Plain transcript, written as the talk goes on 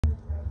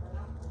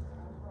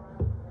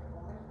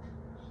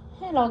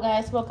Hello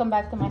guys, welcome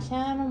back to my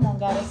channel,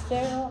 Mongada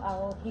Stereo. I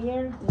will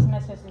hear this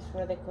message is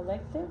for the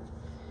collective,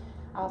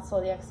 all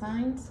zodiac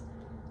signs.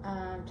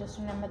 Just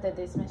remember that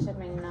this message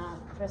may not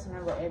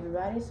resonate with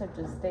everybody, so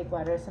just take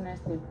what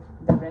resonates, leave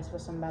the rest for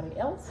somebody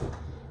else.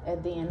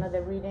 At the end of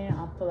the reading,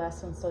 I'll pull out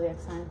some zodiac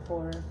sign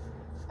for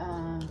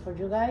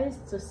you guys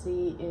to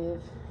see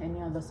if any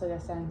of the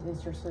zodiac signs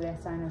is your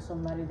zodiac sign or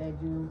somebody that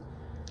you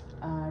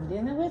are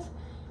dealing with,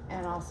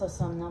 and also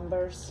some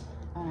numbers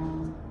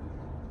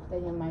that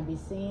you might be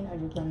seeing or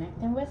you're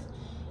connecting with,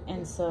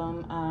 and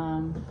some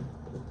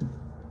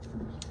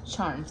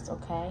charms,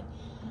 okay?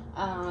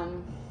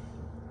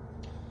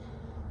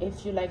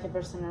 If you like a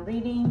personal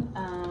reading,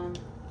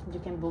 you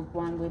can book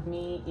one with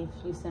me if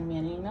you send me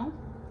an email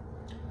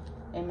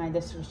in my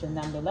description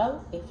down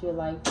below. If you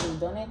like to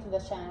donate to the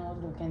channel,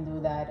 you can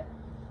do that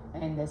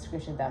in the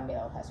description down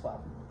below as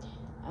well.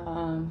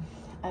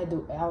 I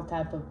do all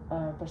type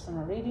of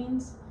personal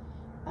readings,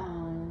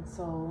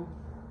 so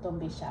don't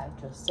be shy,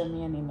 just send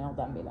me an email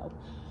down below.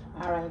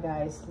 All right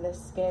guys,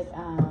 let's get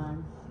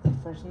the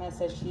first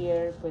message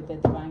here with the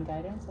divine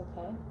guidance,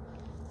 okay?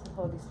 So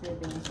Holy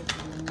Spirit, the answer to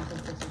the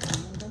universe, this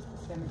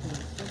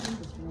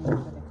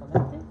reading for the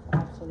collective,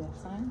 absolute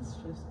signs.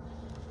 Just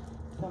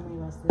tell me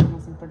what's the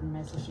most important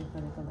message for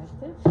the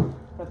collective.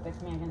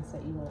 Protect me against the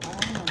evil eye,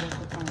 and let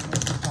the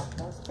foundation shall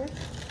prosper.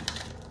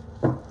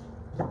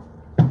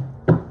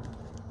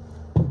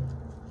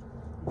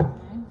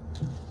 Okay,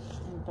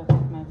 and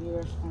protect my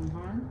viewers from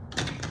harm.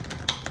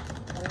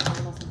 What is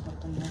the most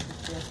important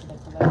message here for the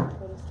collective,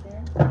 Holy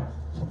Spirit?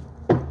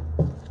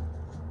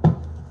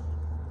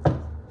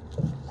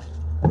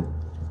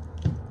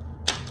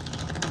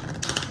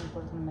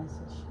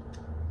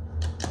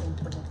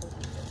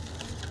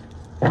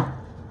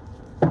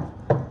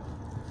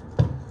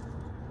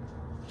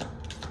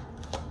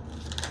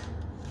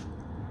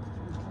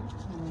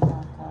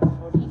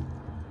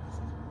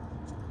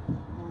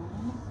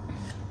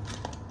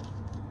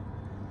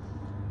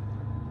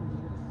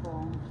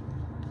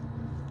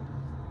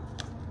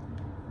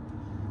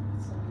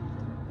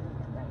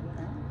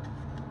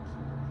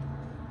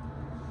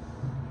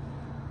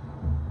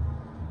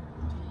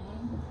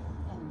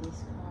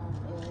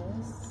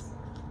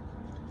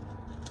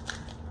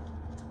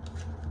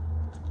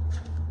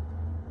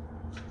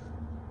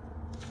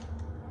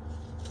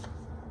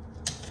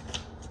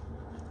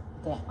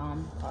 The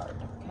card,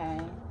 okay?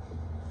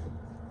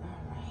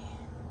 Alright.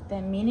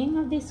 The meaning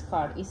of this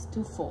card is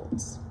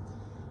twofold.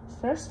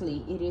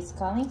 Firstly, it is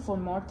calling for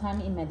more time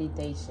in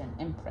meditation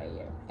and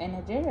prayer.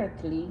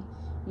 Energetically,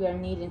 you are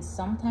needing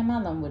some time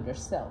alone with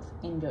yourself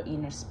in your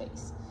inner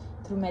space.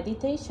 Through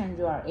meditation,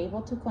 you are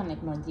able to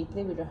connect more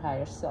deeply with your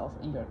higher self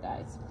and your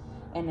guides.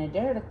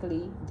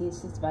 Energetically,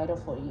 this is vital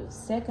for you.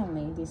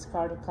 Secondly, this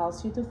card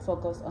calls you to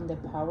focus on the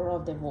power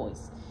of the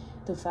voice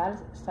to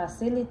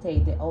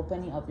facilitate the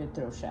opening of your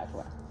throat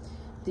chakra.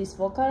 These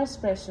vocal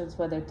expressions,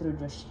 whether through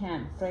your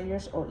chant,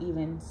 prayers, or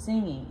even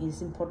singing,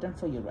 is important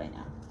for you right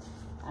now.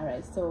 All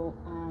right, so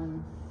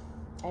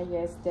I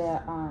guess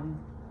the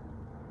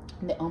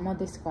aim of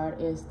this card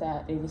is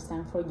that it is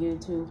time for you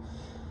to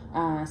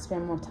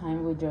spend more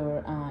time with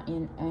your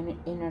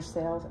inner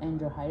self and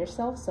your higher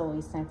self. So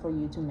it's time for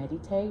you to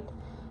meditate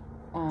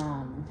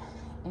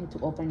and to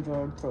open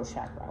your throat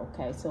chakra,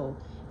 okay? So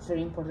it's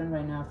very important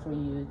right now for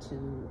you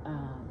to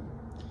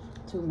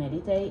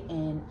meditate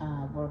and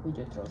work with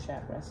your throat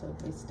chakra. So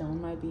this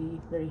stone might be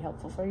very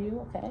helpful for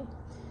you, okay?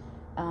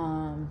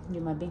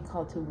 You might be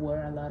called to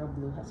wear a lot of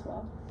blue as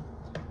well,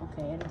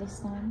 okay, at this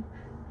time,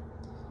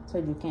 so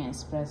you can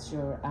express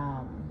your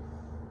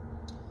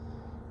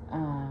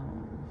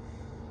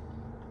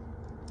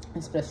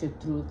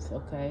truth,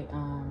 okay?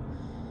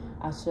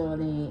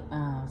 Actually,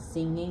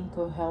 singing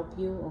could help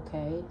you,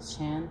 okay?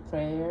 Chant,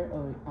 prayer,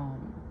 or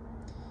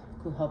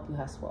could help you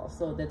as well.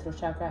 So the throat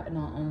chakra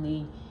not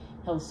only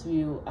helps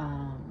you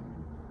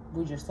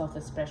with your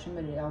self-expression,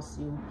 but it helps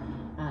you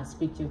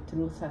speak your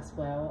truth as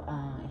well.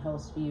 It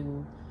helps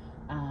you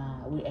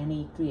with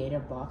any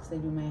creative blocks that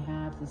you may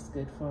have. It's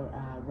good for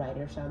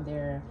writers out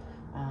there,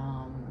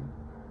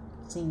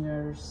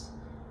 singers,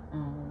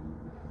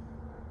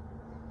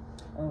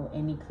 or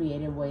any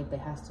creative way that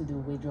has to do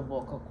with your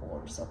vocal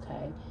cords,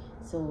 okay?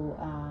 So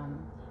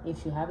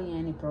if you're having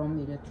any problem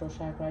with your throat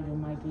chakra, you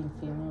might be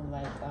feeling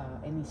like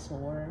any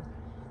sore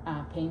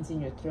pains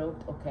in your throat,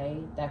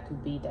 okay? That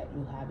could be that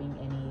you're having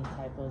any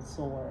type of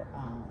sore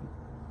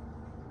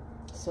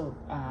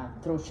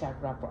throat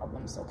chakra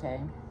problems, okay?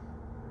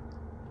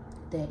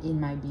 That it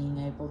might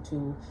be able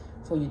to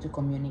for you to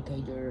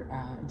communicate your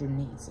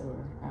needs, or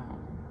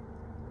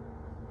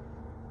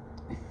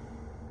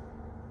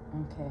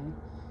okay.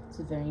 So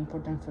it's very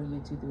important for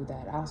you to do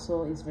that.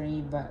 Also, it's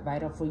very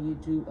vital for you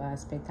to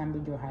spend time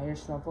with your higher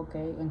self,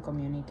 okay, and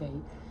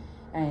communicate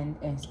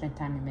and spend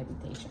time in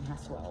meditation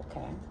as well,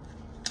 okay?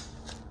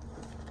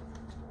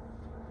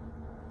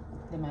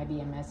 There might be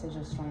a message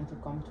that's trying to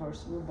come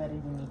towards you, but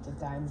you need to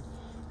time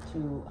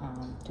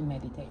to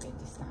meditate at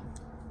this time.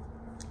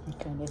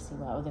 Okay, let's see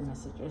what other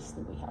messages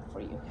do we have for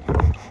you here.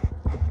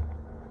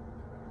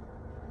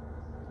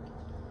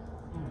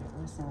 All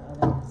right,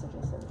 other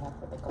messages that we have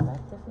for the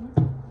collective here.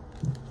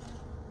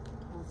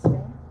 That's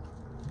fair.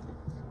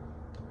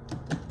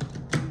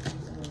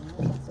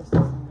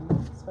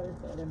 What is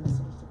the other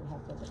message that we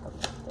have for the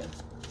collective?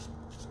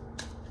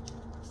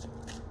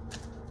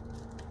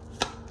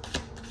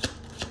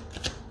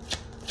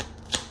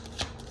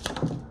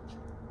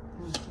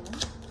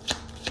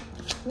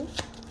 Okay.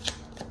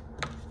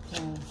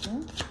 Thank you.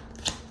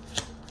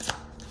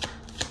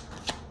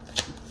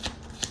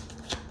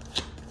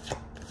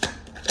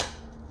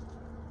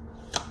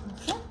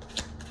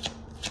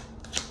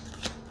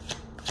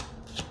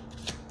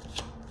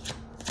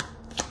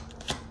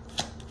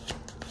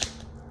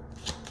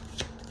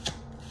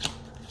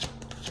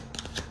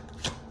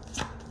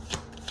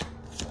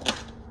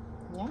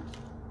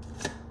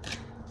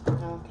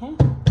 Okay,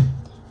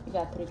 we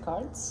got 3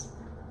 cards.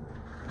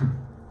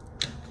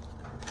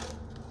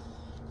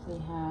 We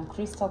have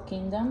Crystal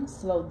Kingdom,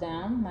 Slow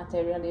Down,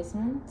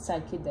 Materialism,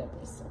 Psychic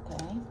Debris,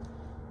 okay?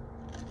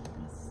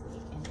 Let's see,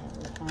 and then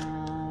we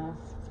have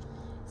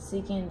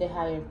Seeking the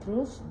Higher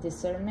Truth,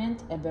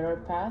 Discernment, A Better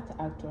Path,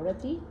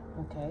 Authority,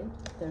 okay?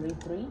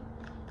 33.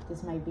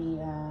 This might be,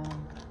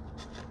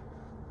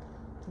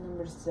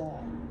 numbers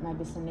might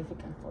be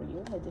significant for you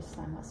at this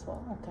time as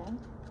well, okay?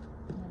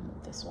 I'm gonna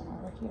move this one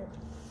over here.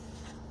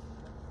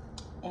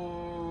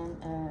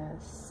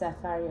 And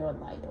Sapphire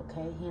Light,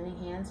 okay? Healing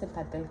Hands,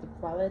 Empathic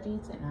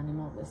Qualities, and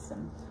Animal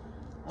Wisdom.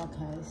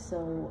 Okay,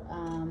 so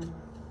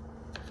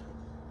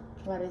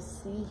what I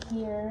see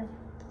here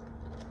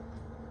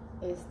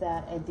is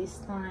that at this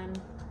time,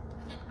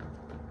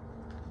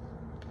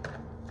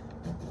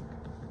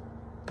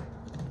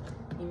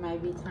 it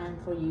might be time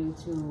for you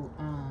to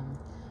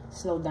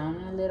slow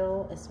down a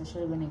little,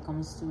 especially when it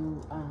comes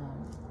to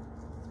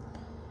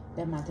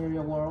the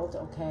material world,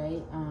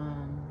 okay?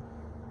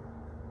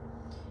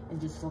 And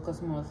just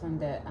focus more on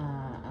the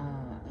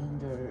in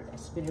your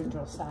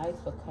spiritual side,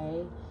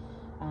 okay?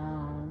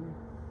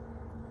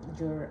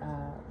 Your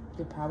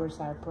powers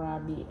are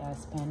probably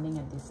expanding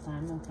at this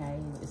time, okay?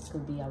 This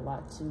could be a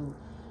lot to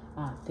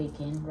take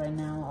in right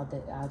now.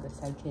 All the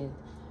psychic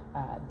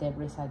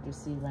debris that you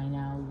see right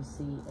now, you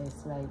see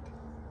it's like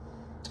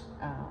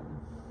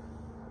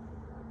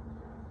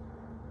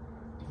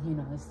you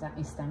know, it's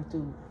time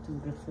to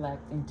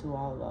reflect into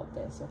all of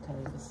this, okay?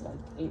 It's like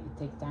it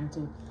takes time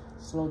to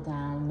slow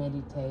down,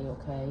 meditate,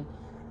 okay?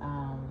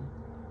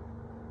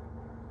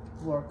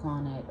 Work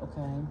on it,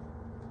 okay?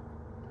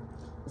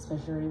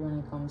 Especially when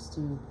it comes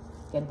to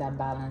get that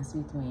balance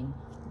between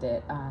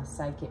the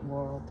psychic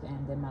world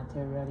and the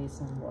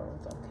materialism world,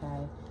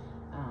 okay?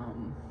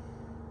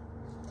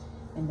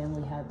 And then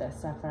we have the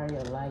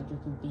Sapphire Light. You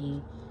could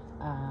be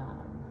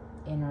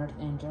an earth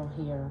angel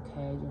here,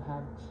 okay? You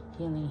have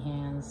healing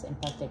hands,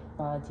 empathic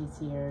qualities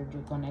here.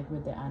 You connect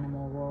with the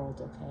animal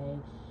world, okay?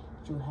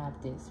 You have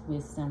this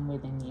wisdom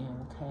within you,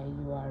 okay?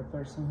 You are a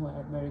person who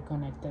are very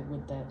connected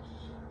with the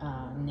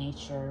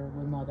nature,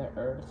 with Mother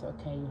Earth,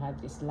 okay? You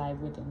have this light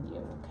within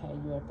you, okay?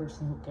 You are a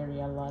person who carry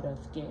a lot of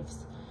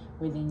gifts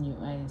within you,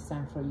 and it's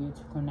time for you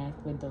to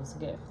connect with those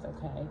gifts,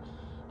 okay?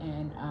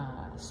 And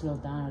slow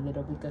down a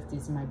little, because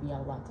this might be a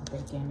lot to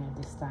take in at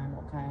this time,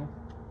 okay?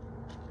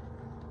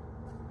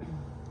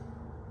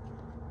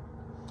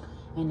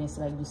 And it's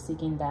like you're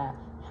seeking that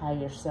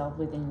higher self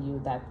within you,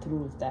 that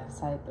truth, that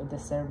side of the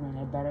servant,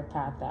 a better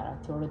path, that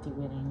authority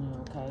within you,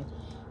 okay?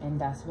 And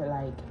that's what,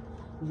 like,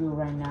 you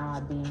right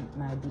now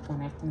might be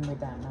connecting with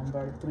that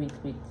number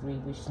 333,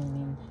 which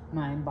means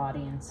mind,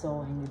 body, and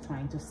soul, and you're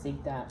trying to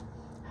seek that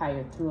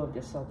higher truth of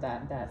yourself,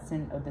 that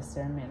sin of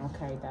discernment,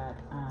 okay? That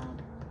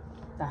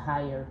the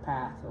higher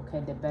path, okay?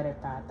 The better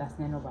path, that's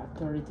not of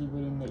authority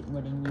within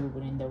you,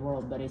 within the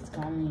world, but it's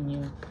calling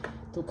you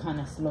to kind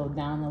of slow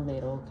down a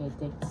little, okay?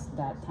 Take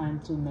that time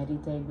to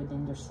meditate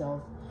within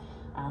yourself,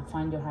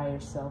 find your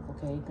higher self,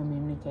 okay?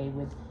 Communicate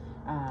with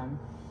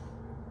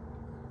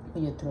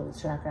your throat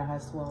chakra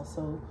as well,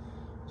 so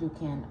you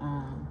can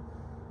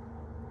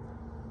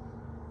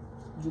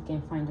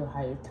find your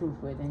higher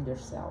truth within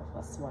yourself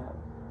as well,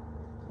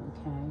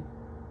 okay?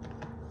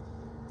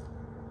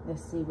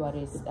 Let's see what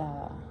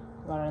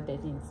are the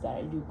things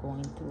that you're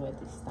going through at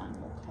this time,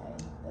 okay?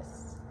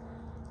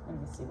 Let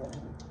me see what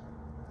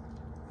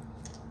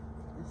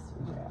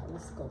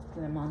let's go to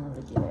the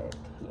monologic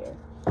here.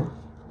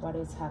 What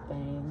is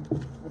happening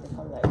with the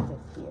collective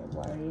here?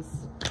 What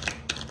is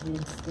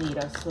this need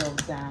of slow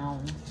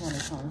down when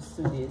it comes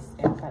to these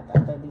empath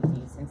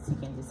abilities and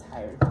seeking this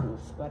higher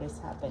truth? What is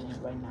happening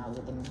right now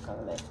within the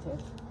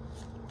collective?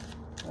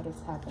 What is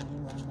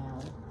happening right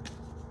now?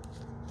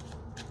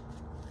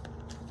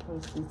 What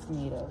is this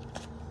need of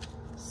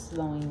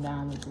slowing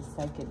down with the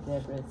psychic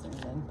debris and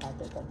the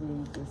empathic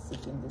ability,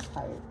 seeking this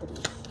higher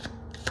truth?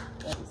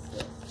 What is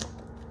this?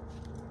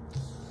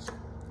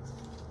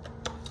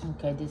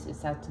 Okay, this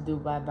is had to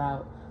do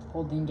about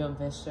holding your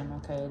vision,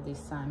 okay, at this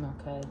time,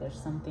 okay? There's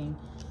something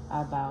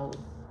about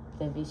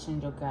the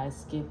vision your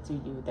guys give to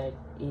you that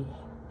it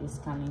is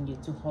calling you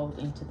to hold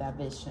into that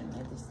vision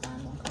at this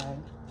time, okay?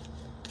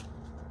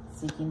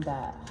 seeking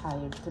that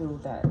higher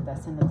truth,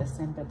 that sense of the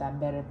center, that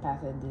better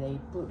path that they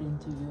put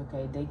into you,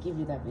 okay? They give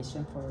you that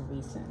vision for a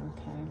reason,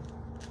 okay?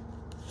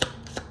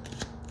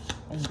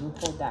 And you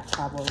hold that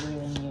power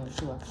within you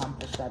to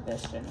accomplish that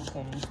vision,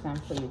 okay? And it's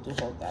time for you to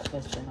hold that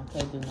vision,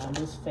 okay? Do not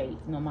lose faith,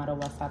 no matter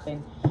what's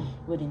happened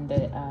within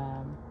the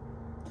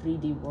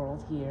 3D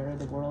world here,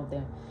 the world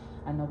that,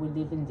 I know we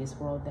live in this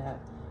world that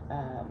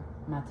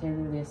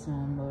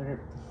materialism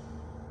or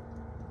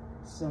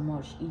so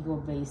much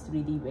ego-based,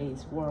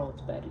 3D-based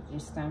world, but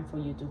it's time for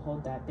you to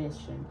hold that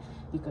vision,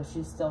 because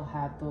you still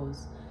have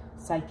those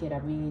psychic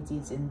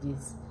abilities and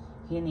these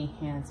healing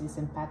hands, these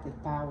empathic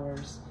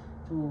powers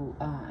to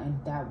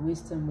and that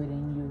wisdom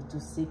within you to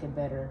seek a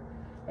better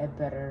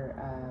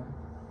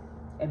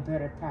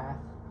path,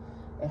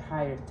 a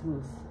higher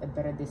truth, a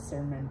better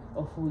discernment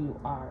of who you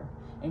are.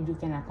 And you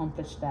can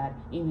accomplish that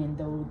even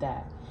though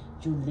that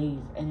you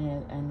live in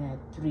a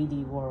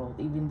 3D world,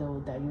 even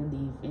though that you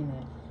live in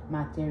a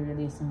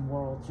materialism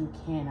world. You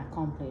can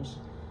accomplish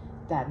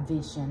that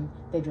vision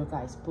that you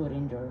guys put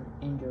in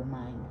your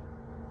mind.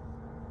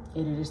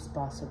 It is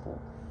possible.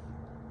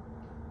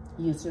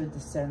 Use your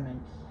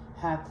discernment.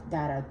 Have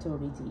that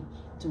authority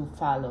to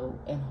follow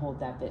and hold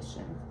that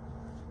vision.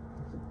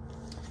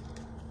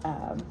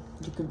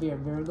 You could be a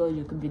Virgo.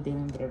 You could be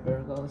dealing with a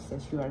Virgo. It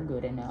says you are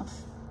good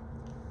enough.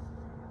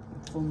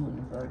 Full moon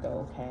in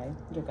Virgo, okay?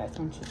 You guys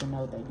want you to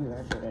know that you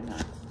are good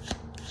enough.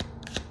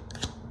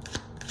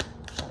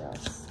 What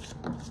else?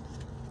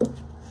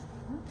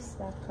 What's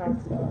that card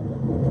for?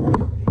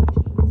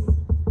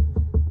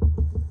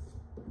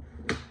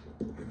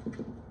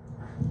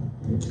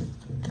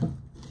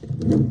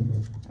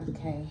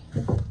 Okay.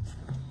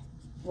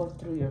 Work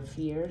through your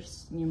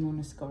fears. New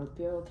moon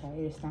Scorpio,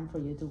 okay? It's time for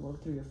you to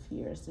work through your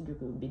fears. So you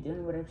could be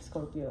dealing with a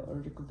Scorpio,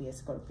 or you could be a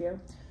Scorpio,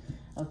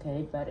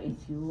 okay? But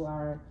if you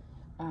are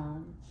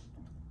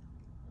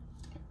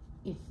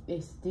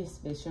if this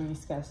vision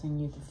is causing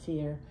you to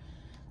fear,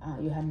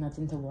 you have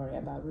nothing to worry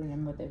about.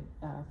 Remember that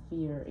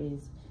fear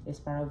is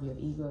part of your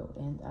ego,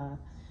 and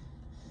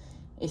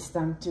it's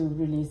time to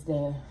release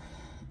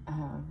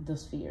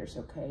those fears,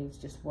 okay?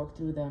 Just work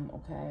through them,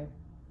 okay?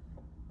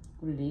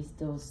 Release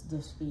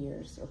those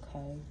fears,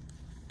 okay?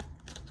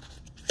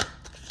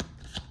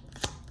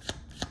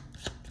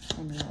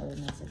 Any other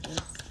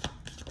messages?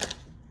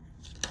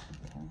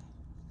 Okay.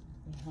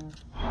 We have,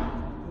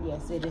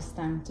 yes, it is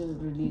time to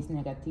release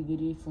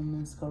negativity from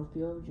Moon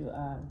Scorpio. You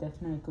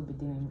definitely could be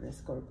dealing with a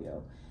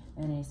Scorpio,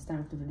 and it's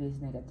time to release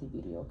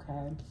negativity,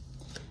 okay?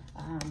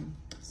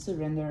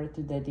 Surrender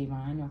to the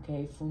divine,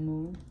 okay? Full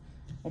moon,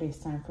 it is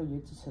time for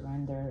you to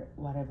surrender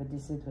whatever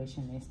this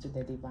situation is to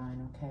the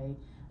divine, okay?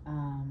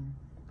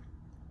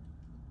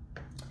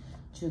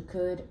 You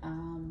could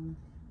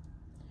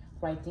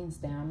write things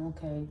down,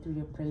 okay, through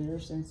your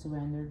prayers, and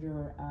surrender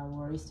your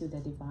worries to the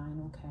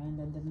divine, okay, and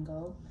let them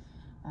go.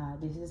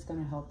 This is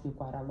going to help you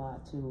quite a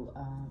lot to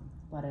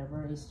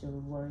whatever is your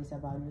worries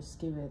about, just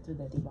give it to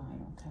the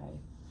divine, okay?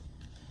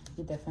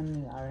 You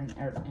definitely are an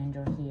earth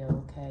angel here,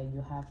 okay?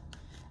 You have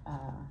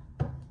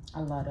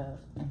a lot of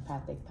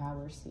empathic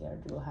powers here.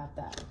 You have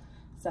that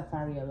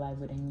safari alive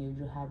within you.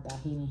 You have that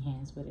healing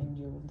hands within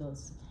you,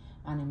 those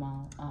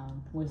animal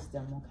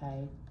wisdom,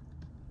 okay?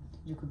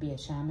 You could be a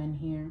shaman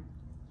here,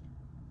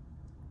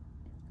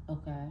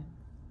 okay?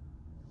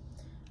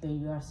 But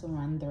you are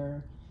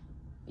surrender.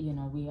 You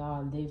know, we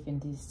all live in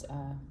this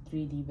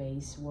 3D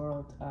based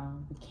world.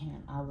 We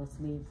can't always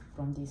live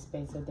from this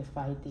space of the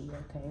 5D,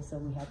 okay? So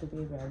we have to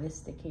be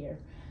realistic here.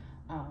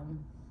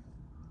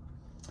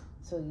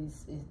 So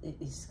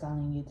it's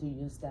calling you to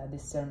use that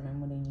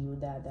discernment within you,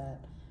 that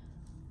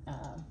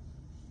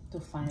to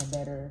find a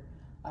better,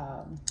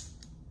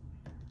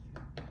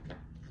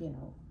 you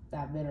know,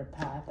 that better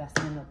path, that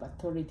kind of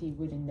authority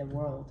within the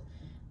world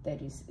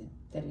that is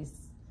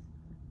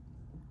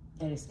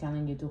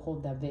telling you to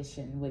hold that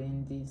vision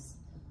within this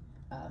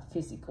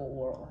physical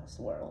world as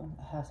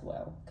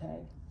well,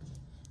 okay?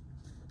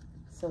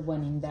 So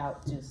when in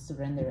doubt, just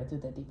surrender it to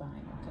the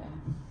divine, okay?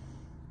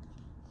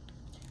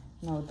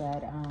 Know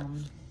that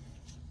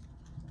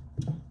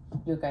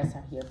you guys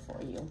are here for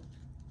you.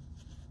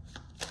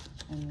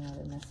 Any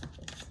other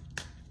messages?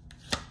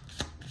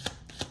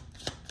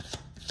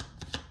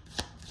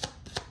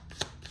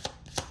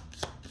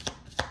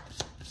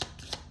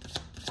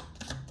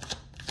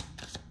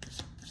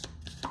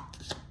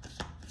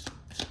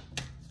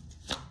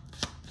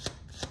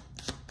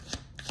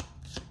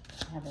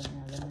 Have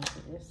any other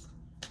messages?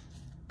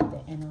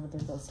 The end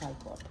of the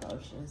cycle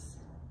approaches.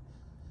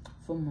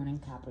 Full moon in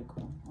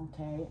Capricorn,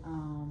 okay?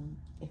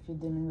 If you're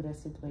dealing with a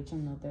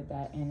situation, know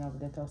that end of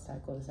the thought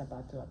cycle is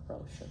about to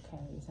approach,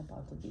 okay? It's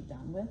about to be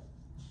done with,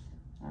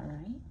 all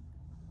right?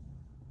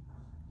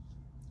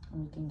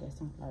 And we can get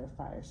some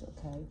clarifiers,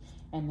 okay?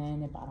 And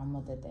then the bottom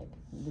of the deck,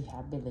 we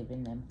have believe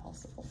in the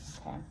impossible,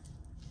 okay?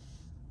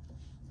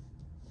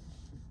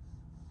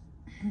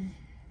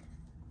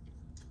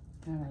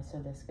 All right,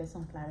 so let's get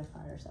some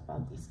clarifiers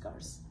about these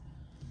cards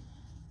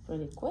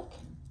really quick.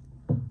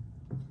 All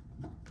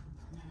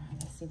right,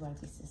 let's see what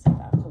this is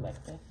about,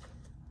 collective.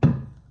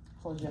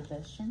 Hold your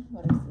vision.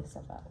 What is this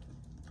about?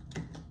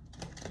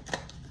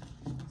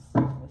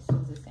 Let's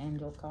use these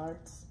angel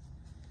cards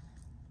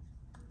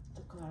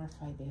to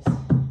clarify this.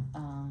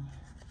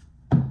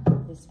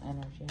 This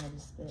energy, Holy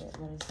Spirit.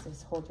 What is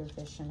this? Hold your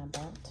vision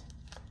about.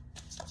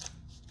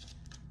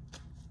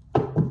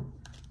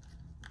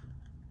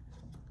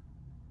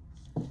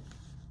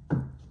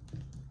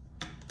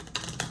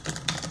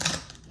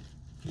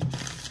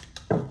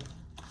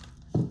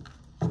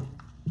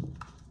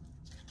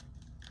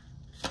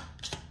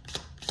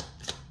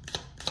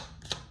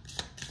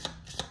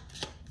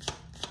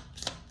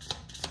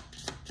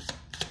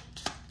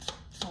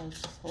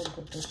 Just hold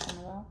the vision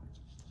about.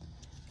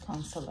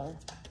 Counselor.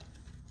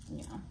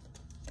 Yeah.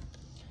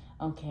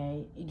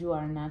 Okay, you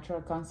are a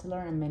natural counselor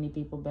and many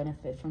people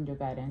benefit from your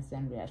guidance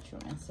and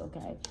reassurance.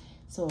 Okay,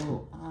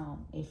 so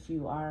if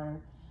you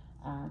are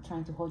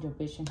trying to hold your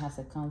vision as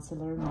a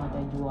counselor, know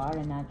that you are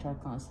a natural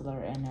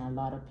counselor and a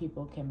lot of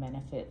people can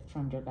benefit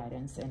from your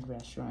guidance and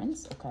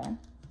reassurance. Okay,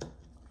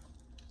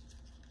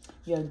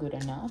 you're good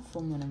enough.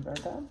 Full Moon and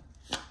Virgo.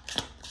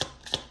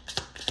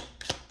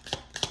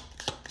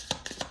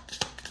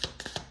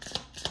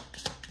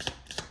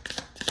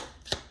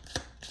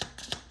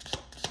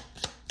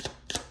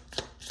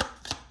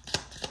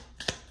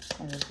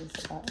 What is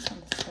this about on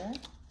the spirit?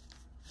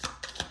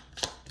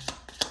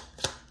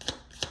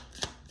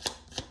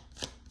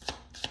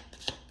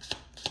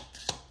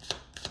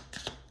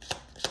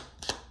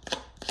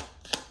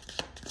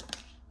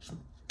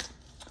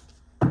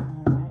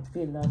 Alright,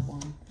 beloved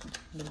one.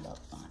 Beloved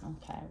one.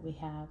 Okay, we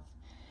have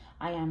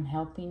I am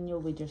helping you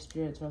with your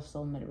spiritual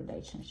soulmate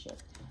relationship.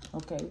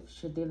 Okay,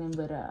 if you're dealing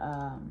with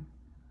a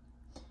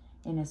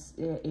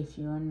if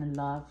you're in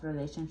a love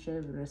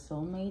relationship with a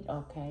soulmate,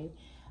 okay,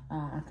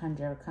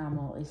 Archangel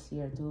Camo is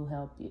here to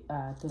help you,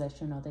 to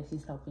let you know that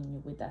he's helping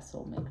you with that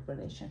soulmate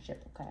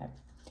relationship. Okay,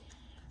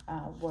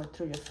 work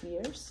through your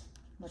fears.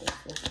 What is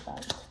this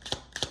about?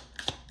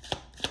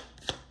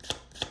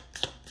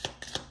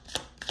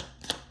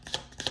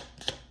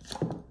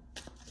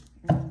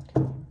 Okay,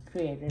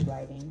 creative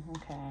writing.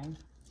 Okay,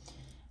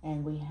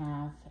 and we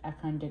have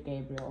Archangel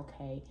Gabriel.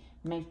 Okay,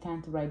 make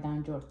time to write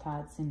down your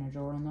thoughts in a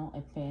journal,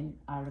 a pen,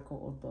 article,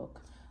 or book.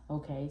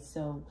 Okay,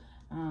 so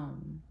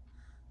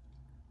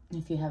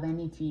if you have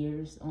any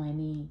fears or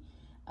any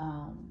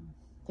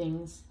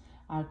things,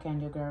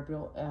 Archangel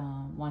Gabriel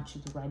wants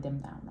you to write them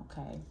down.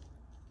 Okay,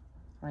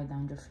 write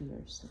down your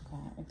fears.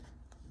 Okay,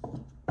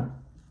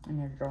 in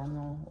a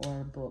journal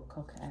or a book.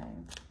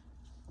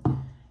 Okay,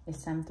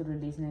 it's time to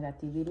release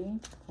negativity.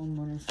 Full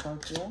Moon and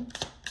Scorpio.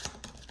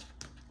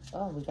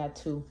 Oh, we got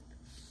two.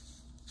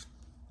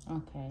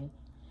 Okay,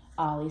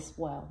 all is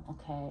well.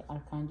 Okay,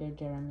 Archangel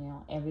Jeremiah,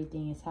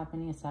 everything is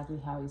happening exactly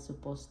how it's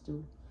supposed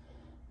to.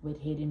 With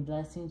hidden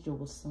blessings, you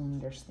will soon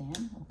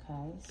understand.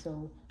 Okay,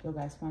 so you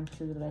guys want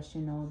to let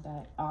you know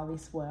that all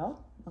is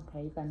well.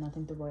 Okay, you got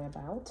nothing to worry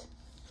about.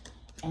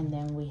 And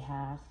then we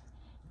have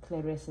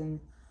clarification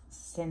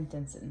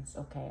sentences.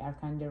 Okay,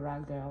 Archangel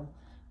Raguel,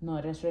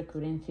 notice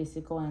recurring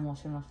physical and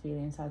emotional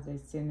feelings as they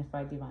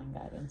signify divine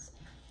guidance.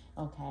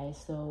 Okay,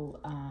 so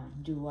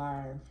you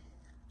are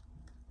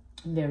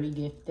very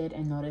gifted,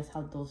 and notice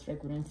how those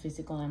recurring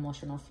physical and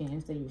emotional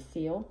feelings that you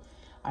feel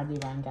are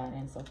divine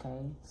guidance.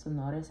 Okay, so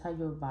notice how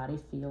your body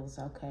feels.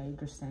 Okay,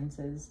 your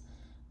senses,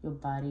 your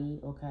body.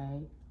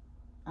 Okay,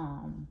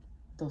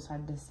 those are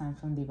the signs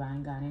from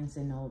divine guidance,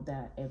 and know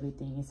that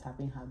everything is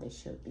happening how they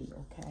should be.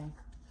 Okay,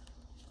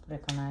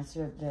 recognize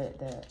your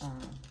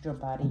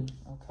body.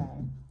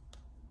 Okay,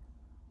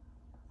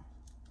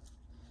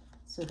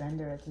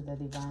 surrender it to the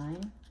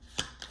divine.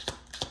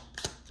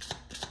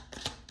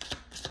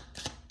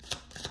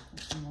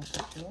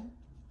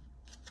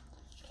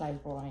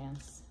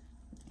 Clairvoyance.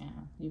 Yeah,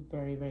 you're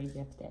very, very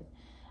gifted.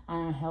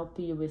 I'm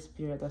helping you with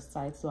spiritual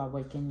sights to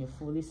awaken you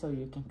fully so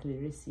you can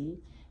clearly see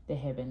the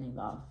heavenly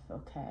love.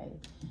 Okay,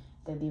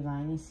 the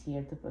divine is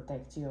here to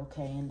protect you.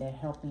 Okay, and they're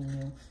helping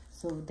you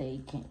so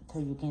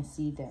you can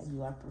see that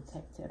you are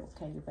protected.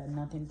 Okay, you got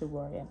nothing to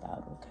worry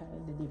about. Okay,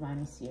 the divine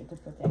is here to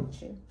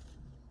protect you.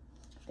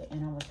 The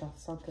inner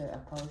circle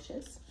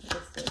approaches. What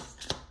is this?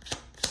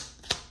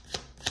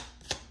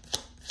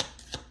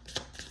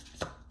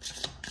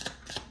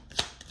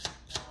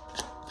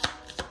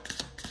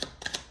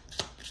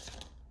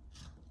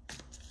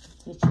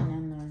 Teaching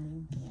and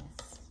learning,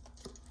 yes.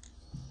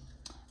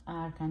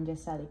 Archangel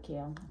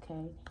Sadikiel,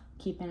 okay.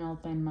 Keep an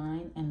open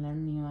mind and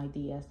learn new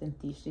ideas and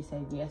teach these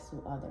ideas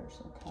to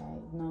others,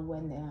 okay. Know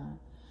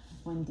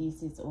when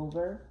this is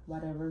over,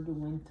 whatever you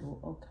went through,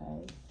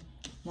 okay.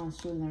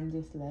 Once you learn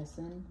this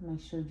lesson, make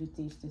sure you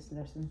teach this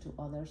lesson to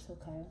others,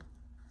 okay.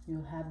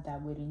 You have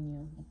that within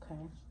you,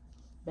 okay.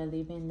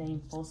 Believe in the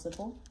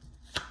impossible.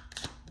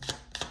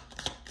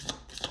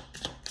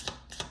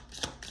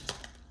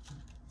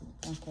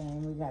 Okay,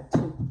 and we got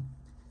two.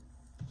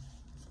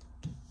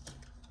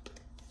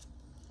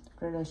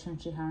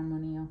 Relationship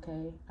harmony,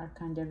 okay.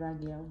 Archangel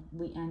Raguel.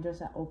 We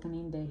angels are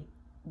opening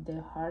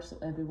the hearts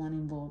of everyone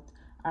involved.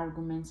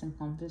 Arguments and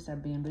conflicts are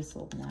being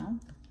resolved now.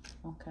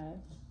 Okay.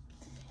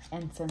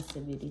 And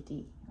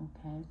sensibility,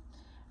 okay.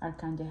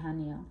 Archangel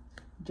Haniel,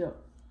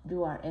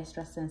 you are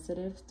extra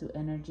sensitive to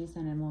energies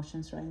and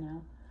emotions right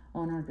now.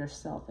 Honor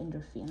yourself and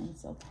your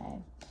feelings,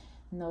 okay?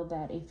 Know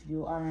that if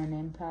you are an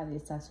empath,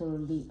 it's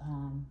absolutely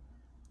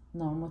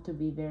normal to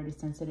be very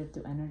sensitive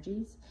to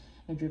energies,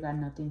 and you got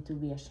nothing to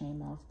be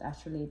ashamed of.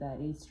 Actually, that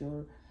is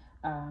your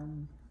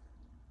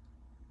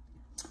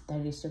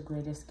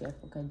greatest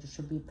gift, okay? You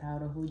should be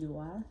proud of who you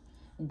are,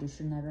 and you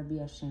should never be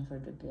ashamed for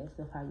the gift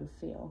of how you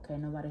feel, okay?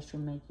 Nobody should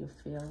make you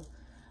feel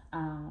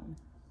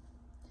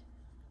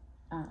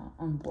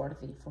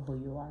unworthy for who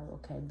you are,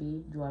 okay?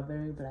 You are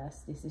very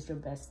blessed. This is your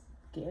best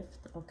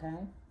gift,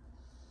 okay?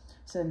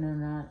 So do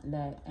not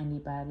let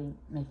anybody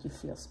make you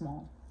feel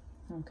small,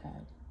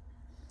 okay?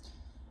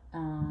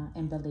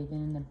 And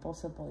believing in the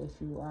impossible.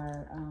 If you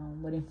are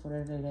waiting for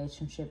a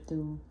relationship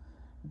to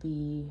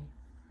be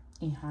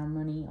in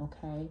harmony,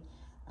 okay?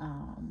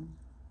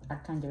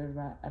 Archangel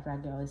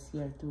Raphael is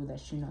here to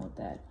let you know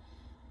that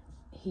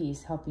he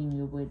is helping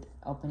you with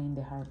opening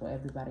the heart for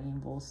everybody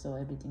involved, so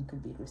everything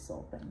could be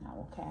resolved right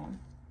now, okay?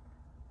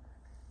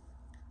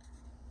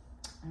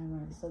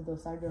 Alright, so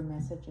those are your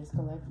messages,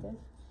 collective.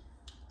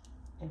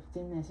 If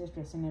this message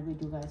resonates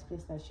with you guys,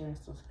 please like, share, and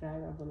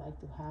subscribe. I would like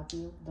to have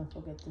you. Don't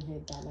forget to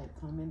hit that like,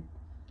 comment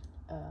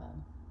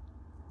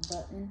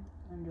button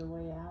on your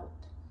way out.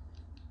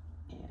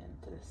 And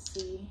let's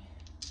see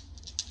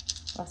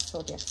what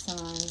zodiac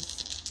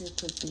signs you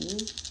could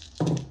be.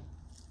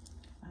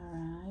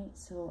 Alright,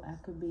 so you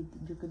could be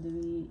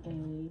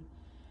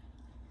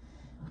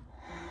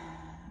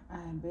I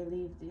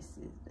believe this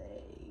is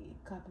a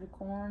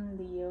Capricorn,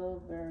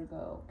 Leo,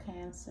 Virgo,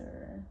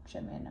 Cancer,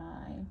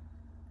 Gemini,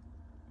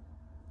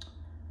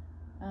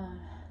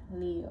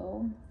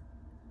 Leo,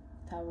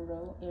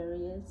 Tauro,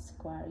 Aries,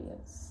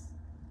 Aquarius,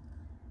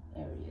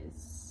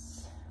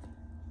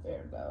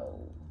 Virgo.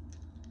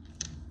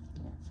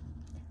 Yeah.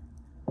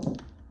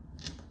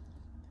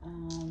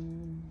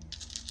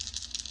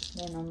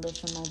 The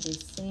numbers you might be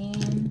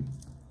seeing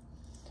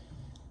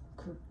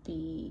could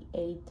be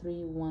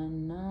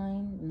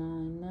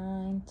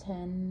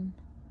 83199910.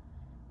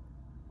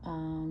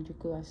 You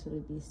could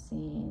actually be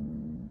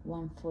seeing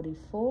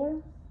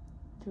 144.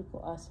 You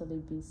could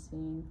actually be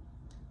seeing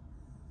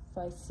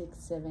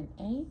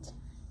 5678,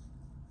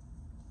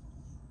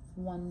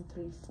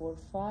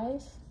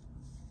 1345,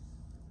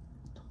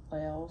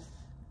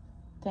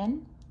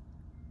 1210.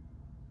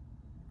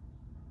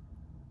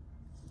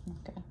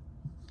 Okay.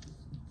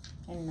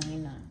 And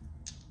 99.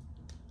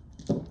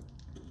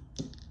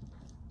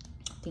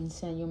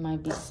 Things that you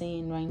might be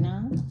seeing right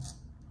now,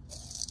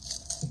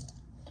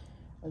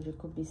 or you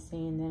could be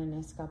seeing in the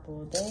next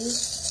couple of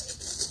days,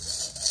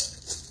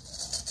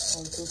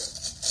 or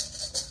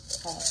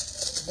just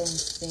have been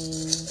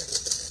seeing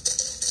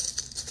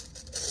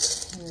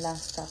in the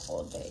last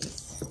couple of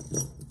days.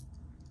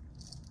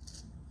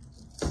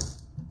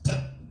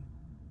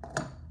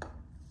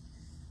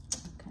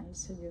 Okay,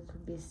 so you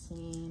could be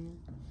seeing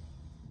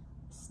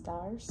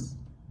stars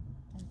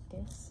like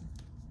this.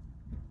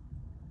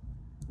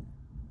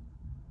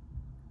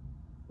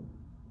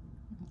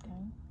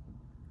 Okay.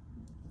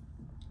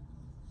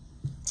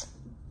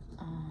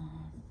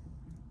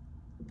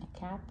 A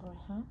cap or a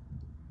hat.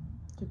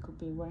 You could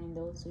be wearing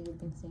those, so you've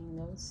been seeing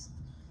those.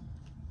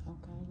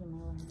 Okay, you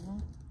might wear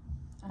that.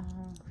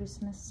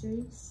 Christmas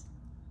trees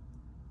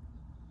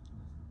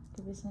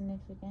could be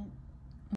significant.